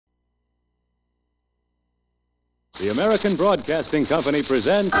The American Broadcasting Company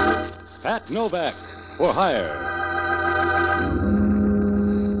presents Pat Novak for Hire.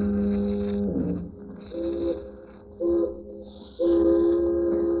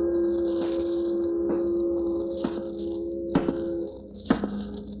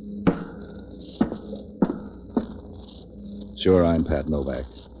 Sure, I'm Pat Novak.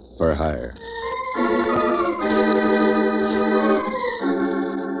 For hire.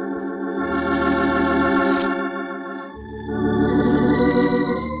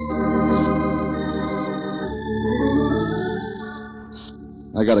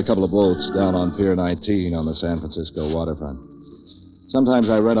 I got a couple of boats down on Pier 19 on the San Francisco waterfront. Sometimes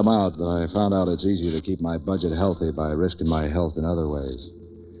I rent them out, but I found out it's easier to keep my budget healthy by risking my health in other ways.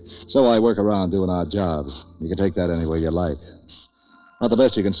 So I work around doing odd jobs. You can take that any way you like. Not the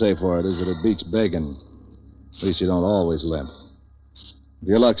best you can say for it is that it beats begging. At least you don't always limp. If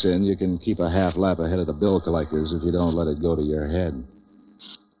your luck's in, you can keep a half lap ahead of the bill collectors if you don't let it go to your head.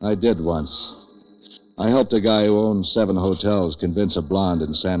 I did once. I helped a guy who owned 7 hotels convince a blonde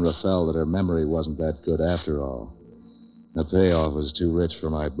in San Rafael that her memory wasn't that good after all. The payoff was too rich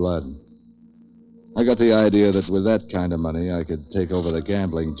for my blood. I got the idea that with that kind of money, I could take over the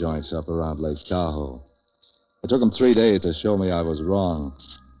gambling joints up around Lake Tahoe. It took them 3 days to show me I was wrong.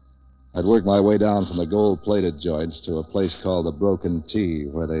 I'd worked my way down from the gold-plated joints to a place called the Broken T,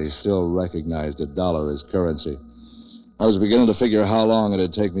 where they still recognized a dollar as currency. I was beginning to figure how long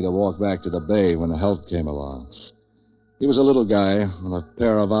it'd take me to walk back to the bay when help came along. He was a little guy with a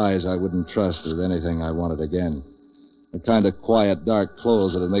pair of eyes I wouldn't trust with anything I wanted again. The kind of quiet, dark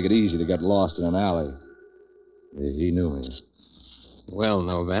clothes that'd make it easy to get lost in an alley. He knew me. Well,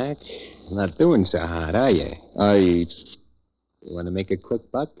 Novak, not doing so hard, are you? I eat. You want to make a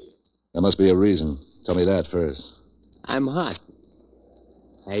quick buck? There must be a reason. Tell me that first. I'm hot.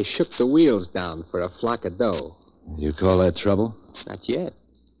 I shook the wheels down for a flock of dough. You call that trouble? Not yet.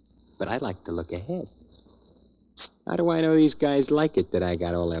 But I like to look ahead. How do I know these guys like it that I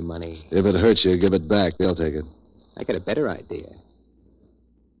got all their money? If it hurts you, give it back. They'll take it. I got a better idea.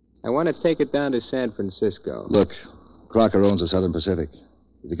 I want to take it down to San Francisco. Look, Crocker owns the Southern Pacific.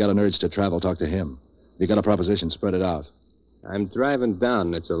 If you got an urge to travel, talk to him. If you got a proposition, spread it out. I'm driving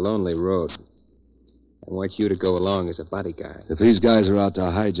down. It's a lonely road. I want you to go along as a bodyguard. If these guys are out to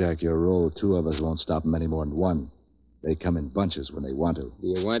hijack your roll, 2 of us won't stop them any more than 1. They come in bunches when they want to. Do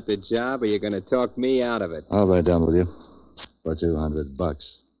you want the job, or you going to talk me out of it? I'll ride down with you for $200.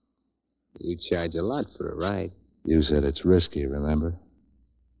 You charge a lot for a ride. You said it's risky, remember?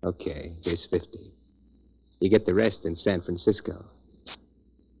 Okay, here's 50. You get the rest in San Francisco.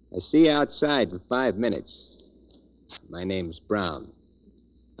 I see you outside in 5 minutes. My name's Brown.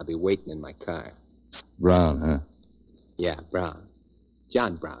 I'll be waiting in my car. Brown, huh? Yeah, Brown.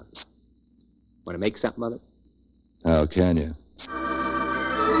 John Brown. Want to make something of it? How can you?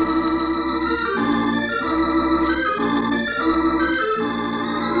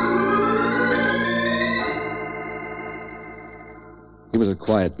 He was a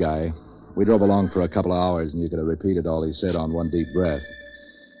quiet guy. We drove along for a couple of hours, and you could have repeated all he said on one deep breath.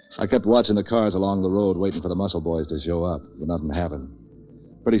 I kept watching the cars along the road, waiting for the muscle boys to show up, but nothing happened.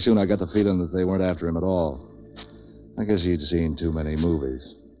 Pretty soon I got the feeling that they weren't after him at all. I guess he'd seen too many movies.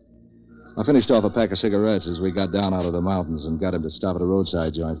 I finished off a pack of cigarettes as we got down out of the mountains and got him to stop at a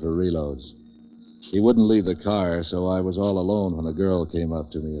roadside joint for reloads. He wouldn't leave the car, so I was all alone when a girl came up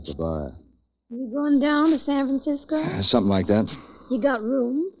to me at the bar. You going down to San Francisco? Something like that. You got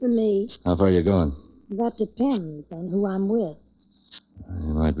room for me? How far are you going? That depends on who I'm with.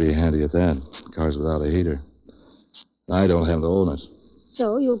 You might be handy at that. Car's without a heater. I don't have to own it.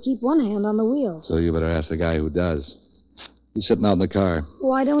 So you'll keep one hand on the wheel. So you better ask the guy who does. He's sitting out in the car.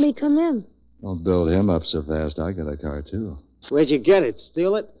 Why don't he come in? Don't build him up so fast. I got a car, too. Where'd you get it?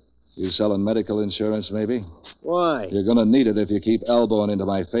 Steal it? You selling medical insurance, maybe? Why? You're going to need it if you keep elbowing into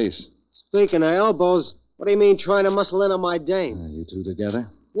my face. Speaking of elbows, what do you mean trying to muscle in on my dame? You 2 together?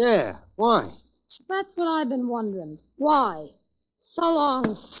 Yeah, why? That's what I've been wondering. Why? So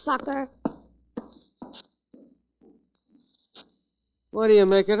long, sucker. What do you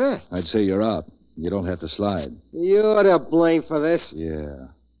make of that? I'd say you're out. You don't have to slide. You're to blame for this. Yeah.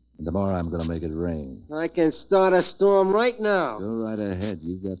 And tomorrow I'm going to make it rain. I can start a storm right now. Go right ahead.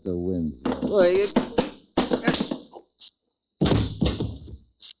 You got the wind. Wait.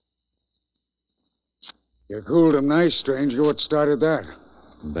 You cooled him nice, stranger. What started that?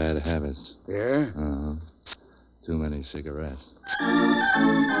 Bad habits. Yeah? Uh-huh. Too many cigarettes.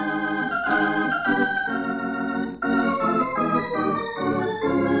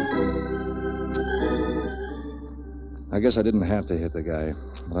 I guess I didn't have to hit the guy,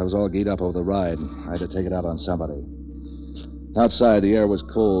 but I was all geared up over the ride. I had to take it out on somebody. Outside, the air was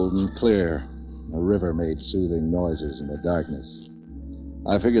cold and clear. The river made soothing noises in the darkness.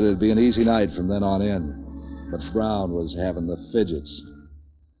 I figured it'd be an easy night from then on in, but Brown was having the fidgets.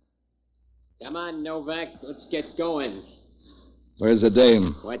 Come on, Novak. Let's get going. Where's the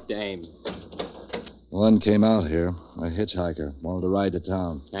dame? What dame? One came out here, a hitchhiker, wanted to ride to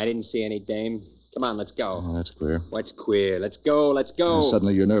town. I didn't see any dame. Come on, let's go. Oh, that's queer. What's queer? Let's go, let's go.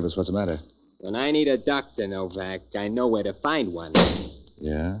 Suddenly you're nervous. What's the matter? When I need a doctor, Novak, I know where to find one.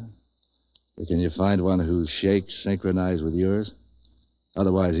 Yeah? But can you find one whose shakes synchronize with yours?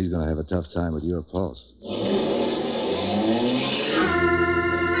 Otherwise, he's going to have a tough time with your pulse.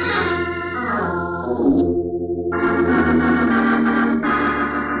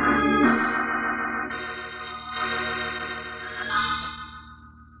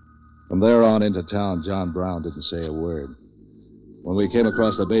 From there on into town, John Brown didn't say a word. When we came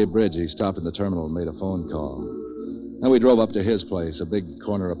across the Bay Bridge, he stopped in the terminal and made a phone call. Then we drove up to his place, a big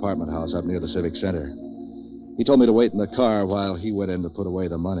corner apartment house up near the Civic Center. He told me to wait in the car while he went in to put away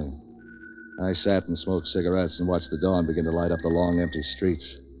the money. I sat and smoked cigarettes and watched the dawn begin to light up the long, empty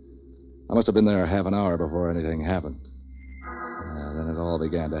streets. I must have been there half an hour before anything happened. Then it all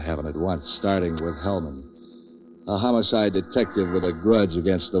began to happen at once, starting with Hellman, a homicide detective with a grudge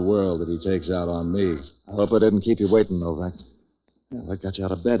against the world that he takes out on me. I hope I didn't keep you waiting, Novak. Well, what got you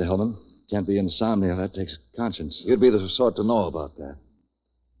out of bed, Hellman? Can't be insomnia. That takes conscience. You'd be the sort to know about that.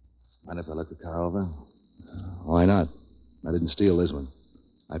 Mind if I look the car over? Why not? I didn't steal this one.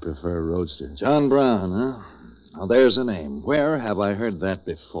 I prefer a roadster. John Brown, huh? Now, there's a name. Where have I heard that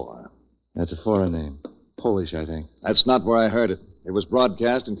before? That's a foreign name. Polish, I think. That's not where I heard it. It was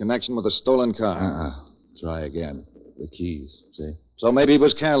broadcast in connection with a stolen car. Try again. The keys, see? So maybe he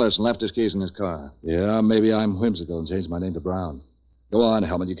was careless and left his keys in his car. Yeah, maybe I'm whimsical and changed my name to Brown. Go on,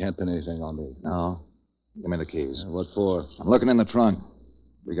 Hellman. You can't pin anything on me. No. Give me the keys. What for? I'm looking in the trunk.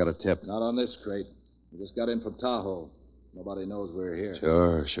 We got a tip. Not on this crate. We just got in from Tahoe. Nobody knows we're here.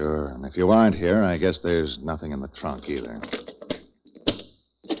 Sure. And if you aren't here, I guess there's nothing in the trunk either.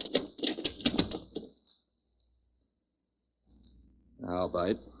 I'll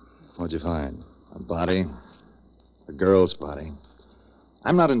bite. What'd you find? A body. A girl's body.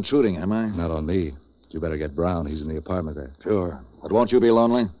 I'm not intruding, am I? Not on me. You better get Brown. He's in the apartment there. Sure. But won't you be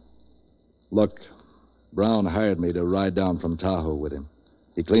lonely? Look, Brown hired me to ride down from Tahoe with him.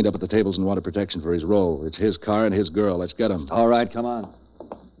 He cleaned up at the tables and wanted protection for his role. It's his car and his girl. Let's get him. All right, come on.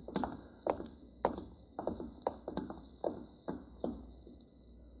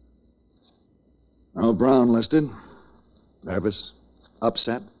 Oh, Brown listed. Nervous?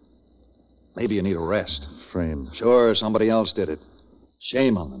 Upset? Maybe you need a rest. Framed. Sure, somebody else did it.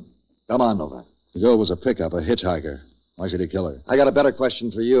 Shame on them. Come on, Novak. The girl was a pickup, a hitchhiker. Why should he kill her? I got a better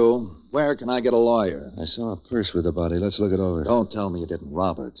question for you. Where can I get a lawyer? I saw a purse with the body. Let's look it over. Don't tell me you didn't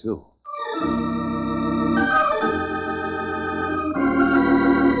rob her, too.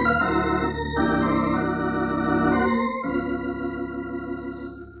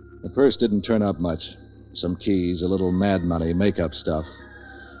 The purse didn't turn up much. Some keys, a little mad money, makeup stuff.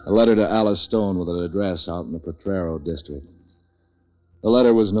 A letter to Alice Stone with an address out in the Potrero district. The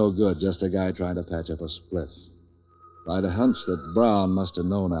letter was no good, just a guy trying to patch up a split. I had a hunch that Brown must have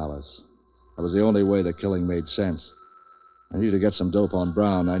known Alice. That was the only way the killing made sense. I needed to get some dope on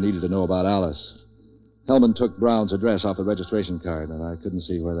Brown. I needed to know about Alice. Hellman took Brown's address off the registration card, and I couldn't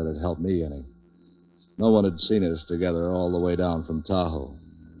see where that had helped me any. No one had seen us together all the way down from Tahoe.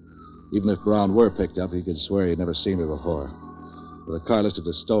 Even if Brown were picked up, he could swear he'd never seen her before. With the car listed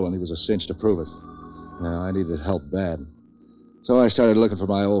as stolen, he was a cinch to prove it. Now, I needed help bad. So I started looking for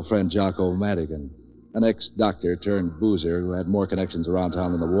my old friend Jocko Madigan, an ex-doctor turned boozer who had more connections around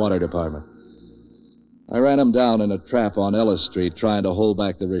town than the water department. I ran him down in a trap on Ellis Street trying to hold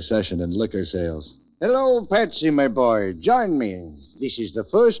back the recession in liquor sales. Hello, Patsy, my boy. Join me. This is the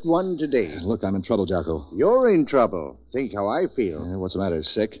first one today. Look, I'm in trouble, Jocko. You're in trouble. Think how I feel. What's the matter?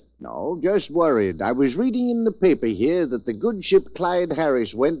 Sick? No, just worried. I was reading in the paper here that the good ship Clyde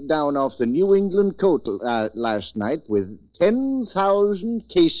Harris went down off the New England coast last night with 10,000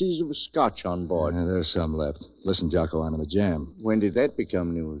 cases of scotch on board. There's some left. Listen, Jocko, I'm in a jam. When did that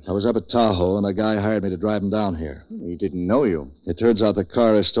become news? I was up at Tahoe, and a guy hired me to drive him down here. He didn't know you. It turns out the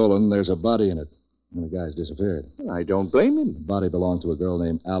car is stolen, and there's a body in it. And the guy's disappeared. I don't blame him. The body belonged to a girl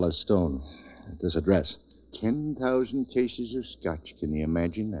named Alice Stone at this address. 10,000 cases of scotch. Can you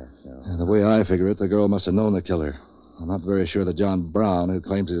imagine that? No. The way I figure it, the girl must have known the killer. I'm not very sure that John Brown, who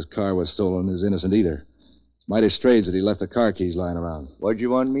claims his car was stolen, is innocent either. It's mighty strange that he left the car keys lying around. What do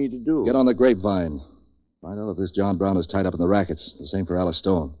you want me to do? Get on the grapevine. Find out if this John Brown is tied up in the rackets. The same for Alice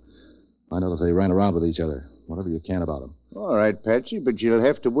Stone. Find out if they ran around with each other. Whatever you can about them. All right, Patsy, but you'll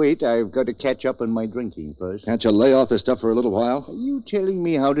have to wait. I've got to catch up on my drinking first. Can't you lay off this stuff for a little while? Are you telling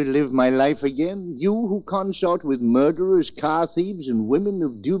me how to live my life again? You who consort with murderers, car thieves, and women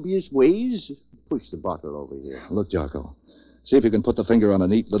of dubious ways? Push the bottle over here. Look, Jocko. See if you can put the finger on a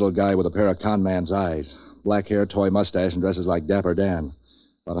neat little guy with a pair of con man's eyes. Black hair, toy mustache, and dresses like Dapper Dan.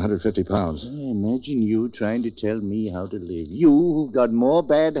 About 150 pounds. Imagine you trying to tell me how to live. You who've got more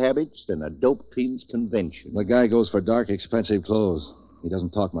bad habits than a dope fiend's convention. The guy goes for dark, expensive clothes. He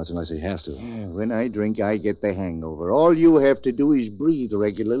doesn't talk much unless he has to. When I drink, I get the hangover. All you have to do is breathe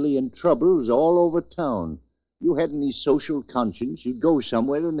regularly, and trouble's all over town. You had any social conscience, you'd go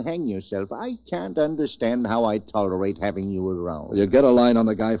somewhere and hang yourself. I can't understand how I tolerate having you around. Will you get a line on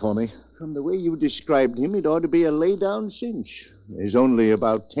the guy for me? From the way you described him, it ought to be a lay-down cinch. There's only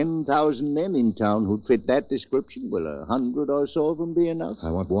about 10,000 men in town who'd fit that description. Will 100 or so of them be enough? I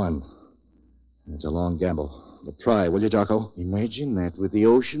want one. It's a long gamble. But try, will you, Jocko? Imagine that, with the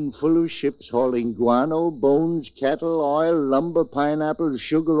ocean full of ships hauling guano, bones, cattle, oil, lumber, pineapples,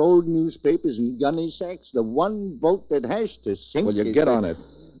 sugar, old newspapers, and gunny sacks. The one boat that has to sink. Will you get on it?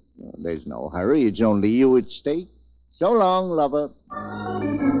 Well, there's no hurry. It's only you at stake. So long, lover.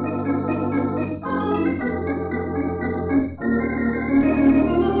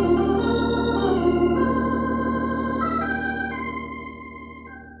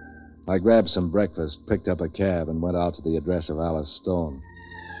 I grabbed some breakfast, picked up a cab, and went out to the address of Alice Stone.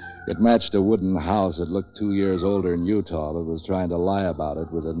 It matched a wooden house that looked 2 years older in Utah that was trying to lie about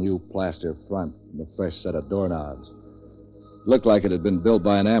it with a new plaster front and a fresh set of doorknobs. It looked like it had been built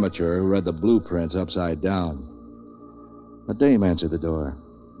by an amateur who read the blueprints upside down. A dame answered the door.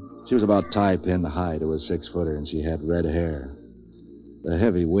 She was about tie-pin high to a 6-footer, and she had red hair. The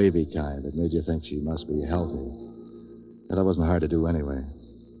heavy, wavy kind that made you think she must be healthy. But that wasn't hard to do anyway.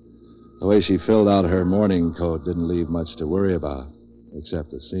 The way she filled out her morning coat didn't leave much to worry about, except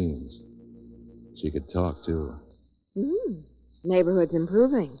the seams. She could talk, too. Neighborhood's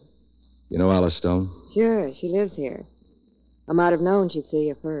improving. You know Alice Stone? Sure, she lives here. I might have known she'd see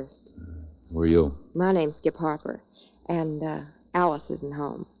you first. Who are you? My name's Skip Harper, and Alice isn't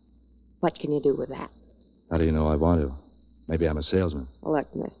home. What can you do with that? How do you know I want to? Maybe I'm a salesman. Well,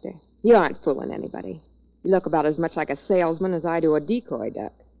 look, mister, you aren't fooling anybody. You look about as much like a salesman as I do a decoy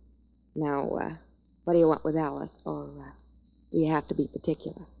duck. Now, what do you want with Alice? Or do you have to be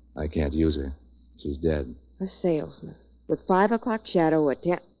particular? I can't use her. She's dead. A salesman. With 5 o'clock shadow at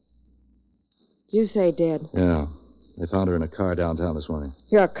 10... Did you say dead? Yeah. They found her in a car downtown this morning.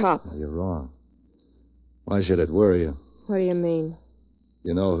 You're a cop. No, you're wrong. Why should it worry you? What do you mean?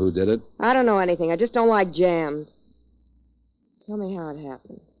 You know who did it? I don't know anything. I just don't like jams. Tell me how it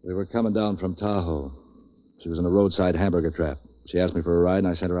happened. We were coming down from Tahoe. She was in a roadside hamburger trap. She asked me for a ride, and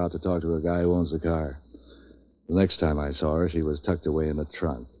I sent her out to talk to a guy who owns the car. The next time I saw her, she was tucked away in the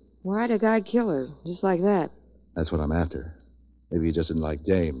trunk. Why'd a guy kill her, just like that? That's what I'm after. Maybe he just didn't like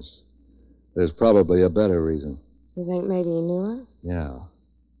dames. There's probably a better reason. You think maybe he knew her? Yeah.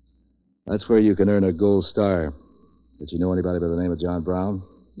 That's where you can earn a gold star. Did you know anybody by the name of John Brown?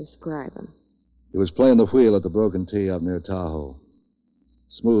 Describe him. He was playing the wheel at the Broken T up near Tahoe.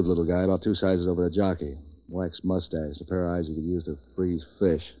 Smooth little guy, about 2 sizes over a jockey. Waxed mustache, a pair of eyes you could use to freeze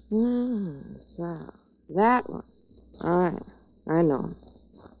fish. So, that one. All right, I know him.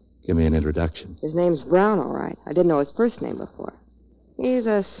 Give me an introduction. His name's Brown, all right. I didn't know his first name before. He's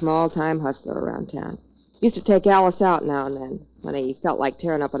a small-time hustler around town. Used to take Alice out now and then, when he felt like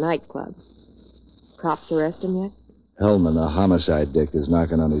tearing up a nightclub. Cops arrest him yet? Hellman, a homicide dick, is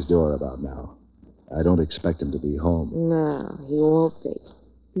knocking on his door about now. I don't expect him to be home. No, he won't be.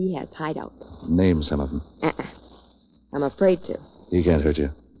 He has hideouts. Name some of them. I'm afraid to. He can't hurt you.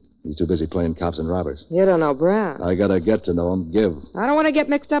 He's too busy playing cops and robbers. You don't know Brown. I gotta get to know him. Give. I don't want to get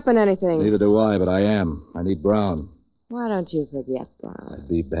mixed up in anything. Neither do I, but I am. I need Brown. Why don't you forget Brown? That'd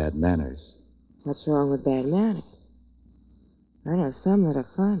be bad manners. What's wrong with bad manners? I know some that are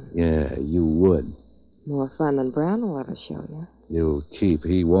fun. Yeah, you would. More fun than Brown will ever show you. You'll keep.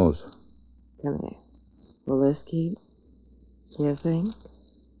 He won't. Come here. Will this keep? You think?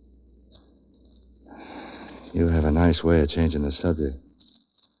 You have a nice way of changing the subject.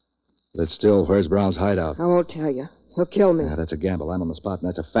 But still, where's Brown's hideout? I won't tell you. He'll kill me. Yeah, that's a gamble. I'm on the spot, and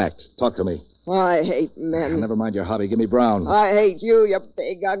that's a fact. Talk to me. I hate men. Never mind your hobby. Give me Brown. I hate you, you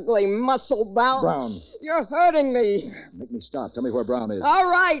big, ugly, muscle-bound. Brown. You're hurting me. Make me stop. Tell me where Brown is. All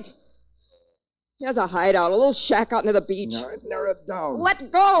right. Here's a hideout, a little shack out near the beach. Narrow it down.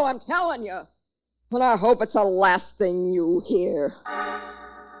 Let go, I'm telling you. And I hope it's the last thing you hear.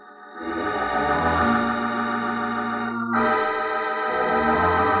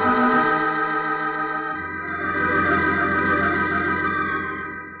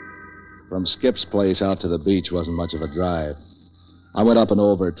 From Skip's place out to the beach wasn't much of a drive. I went up and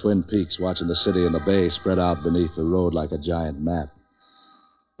over Twin Peaks, watching the city and the bay spread out beneath the road like a giant map.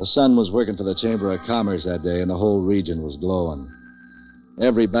 The sun was working for the Chamber of Commerce that day, and the whole region was glowing.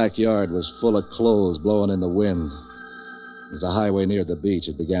 Every backyard was full of clothes blowing in the wind. As the highway neared the beach,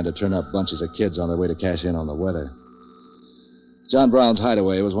 it began to turn up bunches of kids on their way to cash in on the weather. John Brown's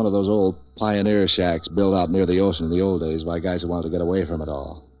hideaway was one of those old pioneer shacks built out near the ocean in the old days by guys who wanted to get away from it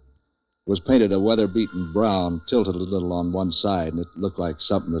all. It was painted a weather-beaten brown, tilted a little on one side, and it looked like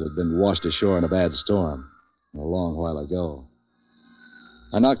something that had been washed ashore in a bad storm a long while ago.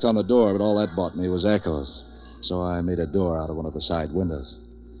 I knocked on the door, but all that bought me was echoes, so I made a door out of one of the side windows.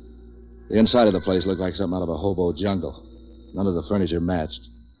 The inside of the place looked like something out of a hobo jungle. None of the furniture matched.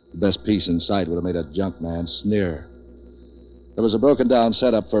 The best piece in sight would have made a junk man sneer. There was a broken-down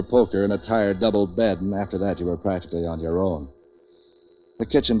setup for poker and a tired double bed, and after that you were practically on your own. The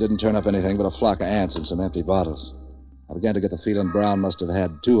kitchen didn't turn up anything but a flock of ants and some empty bottles. I began to get the feeling Brown must have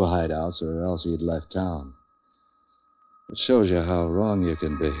had 2 hideouts, or else he'd left town. It shows you how wrong you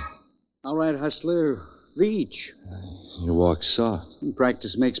can be. All right, Hustler. Reach. You walk soft.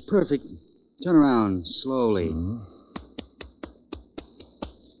 Practice makes perfect. Turn around slowly. Mm-hmm.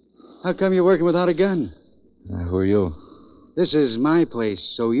 How come you're working without a gun? Who are you? This is my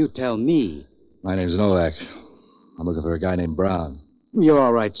place, so you tell me. My name's Novak. I'm looking for a guy named Brown. You're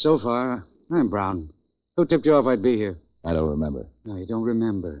all right so far. I'm Brown. Who tipped you off I'd be here? I don't remember. No, you don't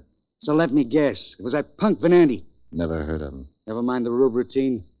remember. So let me guess. It was that punk Venanti. Never heard of him. Never mind the rube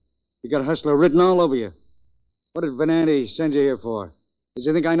routine. You got Hustler written all over you. What did Venanti send you here for? Does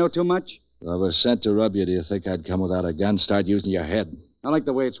he think I know too much? If I was sent to rub you, do you think I'd come without a gun? Start using your head. I like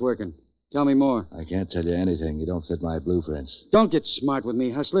the way it's working. Tell me more. I can't tell you anything. You don't fit my blueprints. Don't get smart with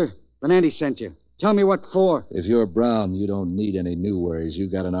me, Hustler. Venanti sent you. Tell me what for. If you're Brown, you don't need any new worries. You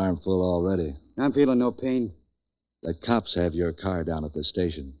got an armful already. I'm feeling no pain. The cops have your car down at the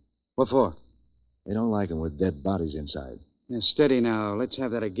station. What for? They don't like 'em with dead bodies inside. Now, steady now. Let's have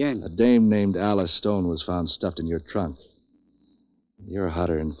that again. A dame named Alice Stone was found stuffed in your trunk. You're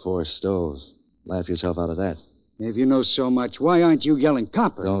hotter than 4 stoves. Laugh yourself out of that. If you know so much, why aren't you yelling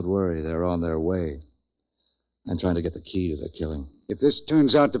copper? Don't worry. They're on their way. I'm trying to get the key to the killing. If this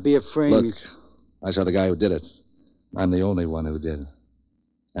turns out to be a frame... Look, I saw the guy who did it. I'm the only one who did.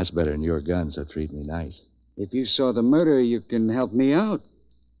 That's better than your gun, so treat me nice. If you saw the murder, you can help me out.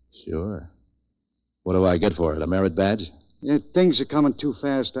 Sure. What do I get for it? A merit badge? Yeah, things are coming too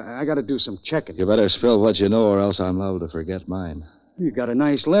fast. I got to do some checking. You better spill what you know, or else I'm liable to forget mine. You got a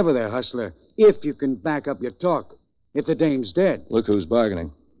nice lever there, Hustler. If you can back up your talk. If the dame's dead. Look who's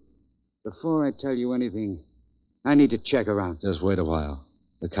bargaining. Before I tell you anything, I need to check around. Just wait a while.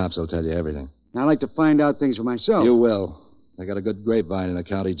 The cops will tell you everything. I like to find out things for myself. You will. I got a good grapevine in the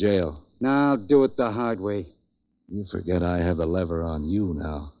county jail. Now I'll do it the hard way. You forget I have the lever on you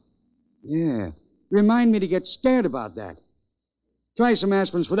now. Yeah. Remind me to get scared about that. Try some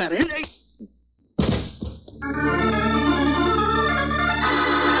aspirins for that.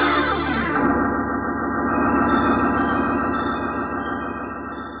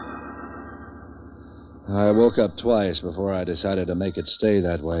 I woke up twice before I decided to make it stay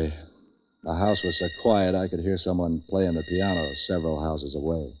that way. The house was so quiet I could hear someone playing the piano several houses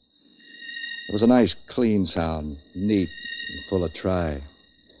away. It was a nice, clean sound, neat and full of try.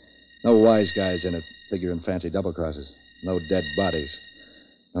 No wise guys in it figuring fancy double crosses. No dead bodies.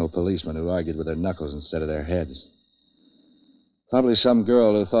 No policemen who argued with their knuckles instead of their heads. Probably some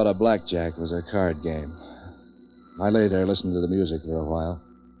girl who thought a blackjack was a card game. I lay there listening to the music for a while,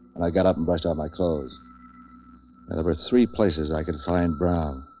 and I got up and brushed off my clothes. Now, there were 3 places I could find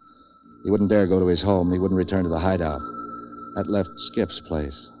Brown. He wouldn't dare go to his home. He wouldn't return to the hideout. That left Skip's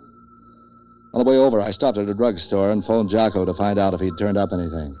place. On the way over, I stopped at a drugstore and phoned Jocko to find out if he'd turned up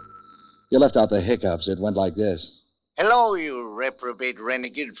anything. You left out the hiccups. It went like this. Hello, you reprobate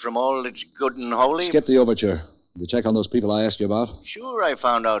renegade from all that's good and holy. Skip the overture. Did you check on those people I asked you about? Sure, I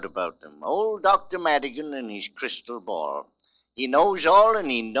found out about them. Old Dr. Madigan and his crystal ball. He knows all and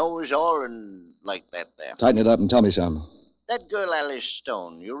he knows all and like that there. Tighten it up and tell me some. That girl Alice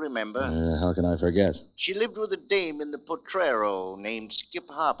Stone, you remember? How can I forget? She lived with a dame in the Potrero named Skip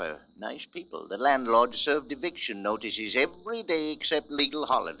Harper. Nice people. The landlord served eviction notices every day except legal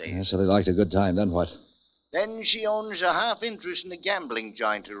holidays. Yeah, so they liked a good time. Then what? Then she owns a half interest in a gambling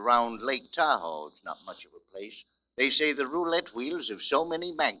joint around Lake Tahoe. It's not much of a place. They say the roulette wheels have so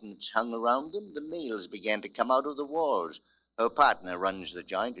many magnets hung around them, the nails began to come out of the walls. Her partner runs the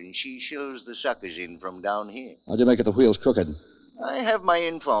joint, and she shows the suckers in from down here. How'd you make it the wheels crooked? I have my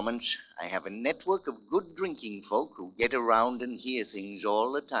informants. I have a network of good drinking folk who get around and hear things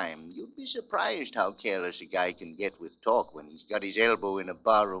all the time. You'd be surprised how careless a guy can get with talk when he's got his elbow in a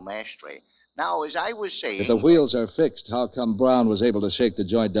barroom ashtray. Now, as I was saying... If the wheels are fixed, how come Brown was able to shake the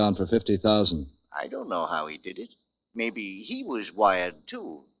joint down for $50,000? I don't know how he did it. Maybe he was wired,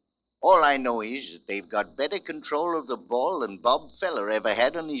 too. All I know is that they've got better control of the ball than Bob Feller ever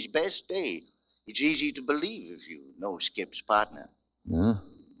had on his best day. It's easy to believe if you know Skip's partner. Yeah?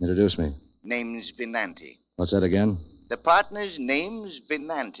 Introduce me. Name's Venanti. What's that again? The partner's name's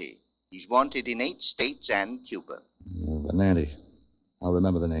Venanti. He's wanted in 8 states and Cuba. Venanti. I'll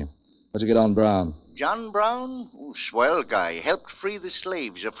remember the name. How'd you get on Brown? John Brown? Oh, swell guy. Helped free the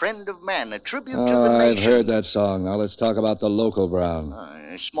slaves. A friend of man. A tribute to the I've nation. heard that song. Now let's talk about the local Brown.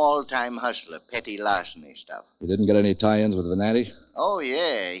 A small-time hustler. Petty larceny stuff. You didn't get any tie-ins with Venanti? Oh,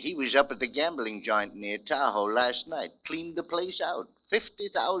 yeah. He was up at the gambling joint near Tahoe last night. Cleaned the place out.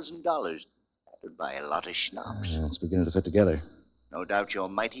 $50,000. That would buy a lot of schnapps. It's beginning to fit together. No doubt your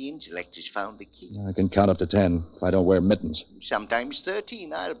mighty intellect has found the key. I can count up to 10 if I don't wear mittens. Sometimes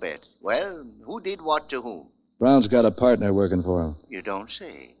 13, I'll bet. Well, who did what to whom? Brown's got a partner working for him. You don't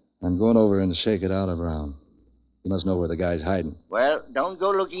say. I'm going over and shake it out of Brown. He must know where the guy's hiding. Well, don't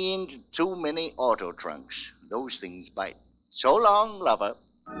go looking into too many auto trunks. Those things bite. So long, lover.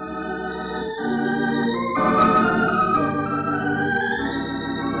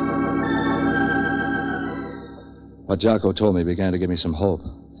 What Jocko told me began to give me some hope.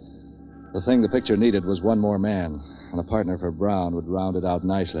 The thing the picture needed was one more man, and a partner for Brown would round it out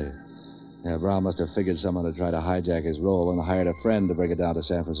nicely. Yeah, Brown must have figured someone to try to hijack his role and hired a friend to bring it down to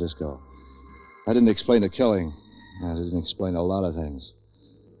San Francisco. I didn't explain the killing. I didn't explain a lot of things.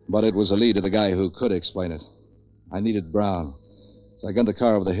 But it was a lead to the guy who could explain it. I needed Brown. As I gunned the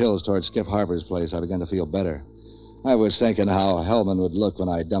car over the hills toward Skip Harper's place, I began to feel better. I was thinking how Hellman would look when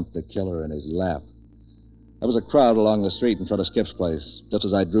I dumped the killer in his lap. There was a crowd along the street in front of Skip's place. Just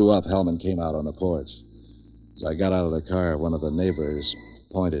as I drew up, Hellman came out on the porch. As I got out of the car, one of the neighbors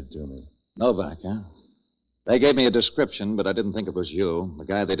pointed to me. Novak, huh? They gave me a description, but I didn't think it was you. The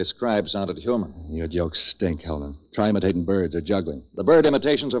guy they described sounded human. Your jokes stink, Hellman. Try imitating birds or juggling. The bird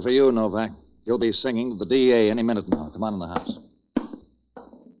imitations are for you, Novak. You'll be singing to the DA any minute now. Come on in the house.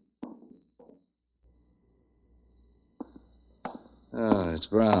 It's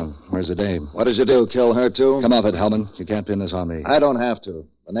Brown. Where's the dame? What did you do, kill her, too? Come off it, Hellman. You can't pin this on me. I don't have to.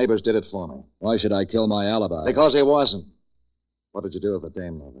 The neighbors did it for me. Why should I kill my alibi? Because he wasn't. What did you do with the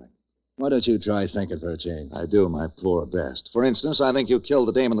dame, Novak? Why don't you try thinking for a change? I do my poor best. For instance, I think you killed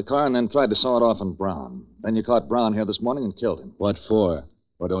the dame in the car and then tried to saw it off on Brown. Then you caught Brown here this morning and killed him. What for?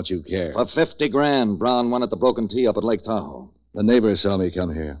 Or don't you care? For $50,000, Brown won at the Broken Tee up at Lake Tahoe. The neighbors saw me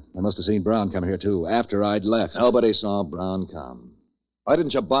come here. I must have seen Brown come here, too, after I'd left. Nobody saw Brown come. Why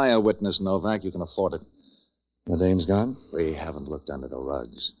didn't you buy a witness, Novak? You can afford it. The dame's gone? We haven't looked under the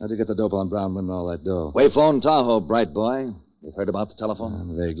rugs. How'd you get the dope on Brown winning all that dough? We phoned Tahoe, bright boy. You heard about the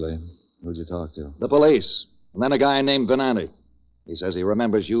telephone? Vaguely. Who'd you talk to? The police. And then a guy named Venanti. He says he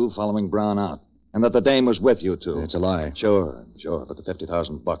remembers you following Brown out. And that the dame was with you, too. It's a lie. Sure. But the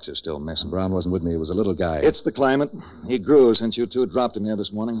 $50,000 is still missing. Brown wasn't with me. He was a little guy. It's the climate. He grew since you two dropped him here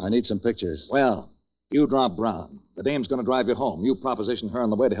this morning. I need some pictures. Well, you drop Brown. The dame's going to drive you home. You propositioned her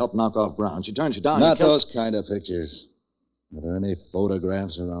on the way to help knock off Brown. She turns you down. Not those kind of pictures. Are there any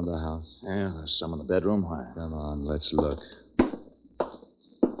photographs around the house? Yeah, there's some in the bedroom. Why? Come on, let's look.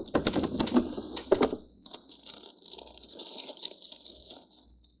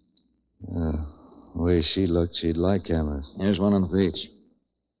 The way she looked, she'd like cameras. Here's one on the beach.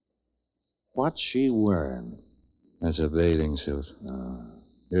 What's she wearing? That's a bathing suit.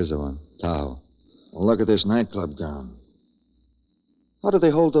 Here's the one. Tahoe. Well, look at this nightclub gown. How do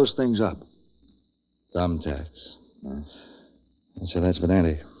they hold those things up? Thumbtacks. So that's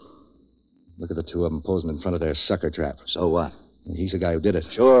Venanti. Look at the two of them posing in front of their sucker trap. So what? He's the guy who did it.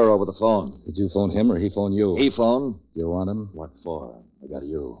 Sure, over the phone. Did you phone him or he phone you? He phoned. You want him? What for? I got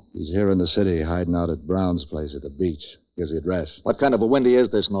you. He's here in the city, hiding out at Brown's place at the beach. Here's the address. What kind of a windy is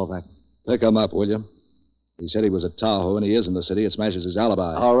this, Novak? Pick him up, will you? He said he was at Tahoe, and he is in the city. It smashes his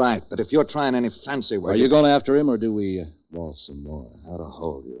alibi. All right, but if you're trying any fancy work... Are you going after him, or do we waltz some more? How to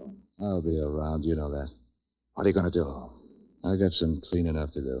hold you? I'll be around. You know that. What are you going to do? I got some cleaning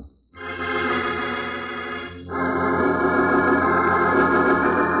up to do.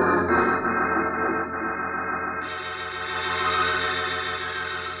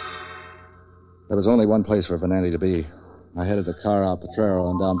 There was only one place for Venanti to be. I headed the car out Potrero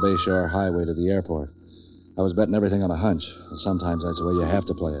and down Bayshore Highway to the airport. I was betting everything on a hunch. Sometimes that's the way you have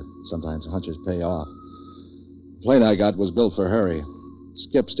to play it. Sometimes hunches pay off. plane I got was built for hurry.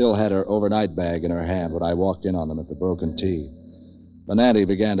 Skip still had her overnight bag in her hand when I walked in on them at the Broken T. Venanti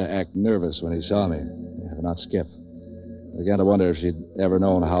began to act nervous when he saw me. Yeah, but not Skip. I began to wonder if she'd ever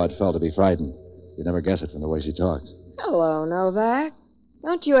known how it felt to be frightened. You'd never guess it from the way she talked. Hello, Novak.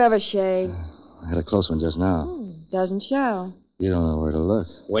 Don't you ever shave? I had a close one just now. Doesn't show. You don't know where to look.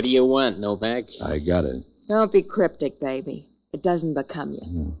 What do you want, Novak? I got it. Don't be cryptic, baby. It doesn't become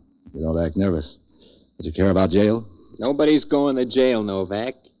you. You don't act nervous. Did you care about jail? Nobody's going to jail,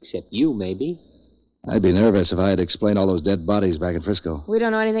 Novak. Except you, maybe. I'd be nervous if I had to explain all those dead bodies back in Frisco. We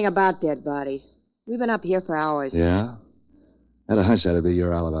don't know anything about dead bodies. We've been up here for hours. Yeah? I had a hunch that'd be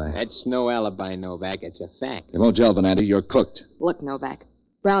your alibi. That's no alibi, Novak. It's a fact. It won't gel, Venanti. You're cooked. Look, Novak.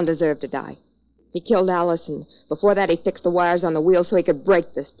 Brown deserved to die. He killed Alice, and before that he fixed the wires on the wheel so he could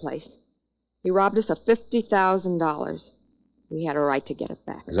break this place. He robbed us of $50,000. We had a right to get it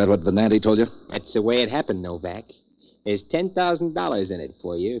back. Is that what Venanti told you? That's the way it happened, Novak. There's $10,000 in it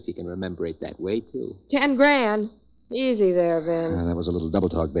for you, if you can remember it that way, too. 10 grand? Easy there, Vin. That was a little double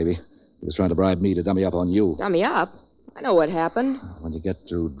talk, baby. He was trying to bribe me to dummy up on you. Dummy up? I know what happened. When you get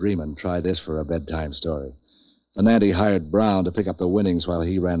through dreaming, try this for a bedtime story. Venanti hired Brown to pick up the winnings while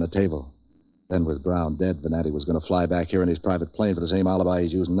he ran the table. Then, with Brown dead, Venanti was going to fly back here in his private plane for the same alibi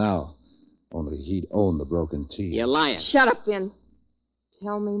he's using now. Only he'd own the Broken T. You're lying. Shut up, Vin.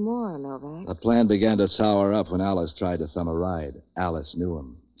 Tell me more, Novak. The plan began to sour up when Alice tried to thumb a ride. Alice knew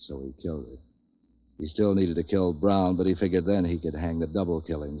him, so he killed her. He still needed to kill Brown, but he figured then he could hang the double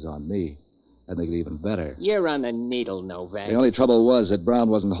killings on me. That'd make it even better. You're on the needle, Novak. The only trouble was that Brown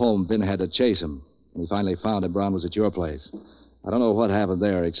wasn't home. Vin had to chase him. When he finally found him, Brown was at your place. I don't know what happened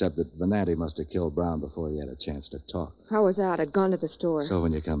there, except that Venanti must have killed Brown before he had a chance to talk. How was that? I'd gone to the store. So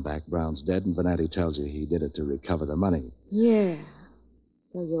when you come back, Brown's dead, and Venanti tells you he did it to recover the money. Yeah.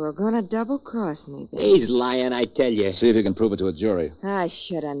 So you were going to double-cross me, then. He's lying, I tell you. See if you can prove it to a jury. I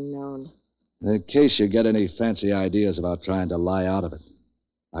should have known. In case you get any fancy ideas about trying to lie out of it,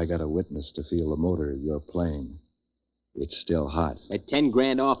 I got a witness to feel the motor of your plane. It's still hot. That 10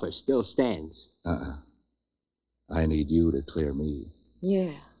 grand offer still stands. I need you to clear me.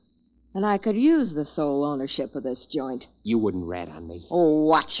 Yeah. And I could use the sole ownership of this joint. You wouldn't rat on me. Oh,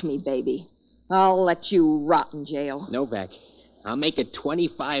 watch me, baby. I'll let you rot in jail. Novak, I'll make it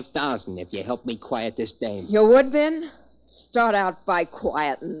 $25,000 if you help me quiet this dame. You would, Vin? Start out by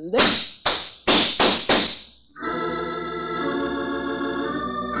quieting this.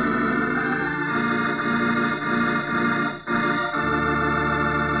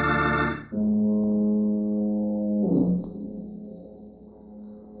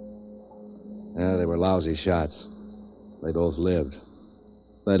 Yeah, they were lousy shots. They both lived.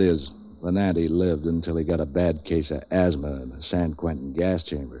 That is, Venanti lived until he got a bad case of asthma in a San Quentin gas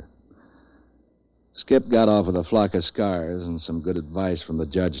chamber. Skip got off with a flock of scars and some good advice from the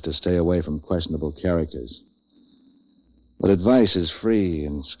judge to stay away from questionable characters. But advice is free,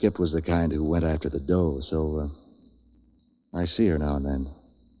 and Skip was the kind who went after the dough, so I see her now and then.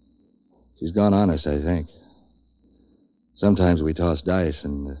 She's gone honest, I think. Sometimes we toss dice,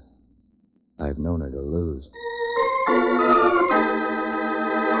 and I've known her to lose.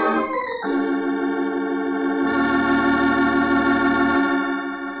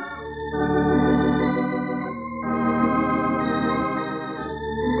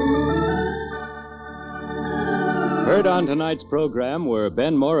 Heard on tonight's program were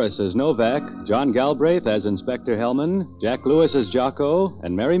Ben Morris as Novak, John Galbraith as Inspector Hellman, Jack Lewis as Jocko,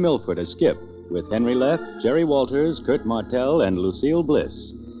 and Mary Milford as Skip, with Henry Leff, Jerry Walters, Kurt Martell, and Lucille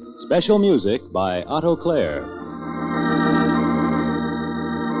Bliss. Special music by Otto Clare.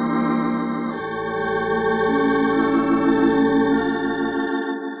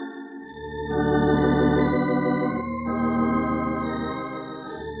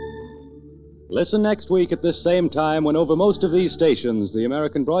 Listen next week at this same time when over most of these stations, the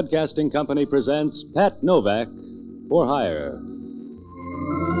American Broadcasting Company presents Pat Novak for Hire.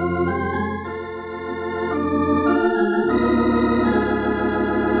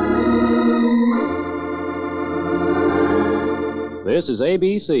 This is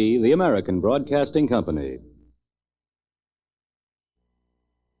ABC, the American Broadcasting Company.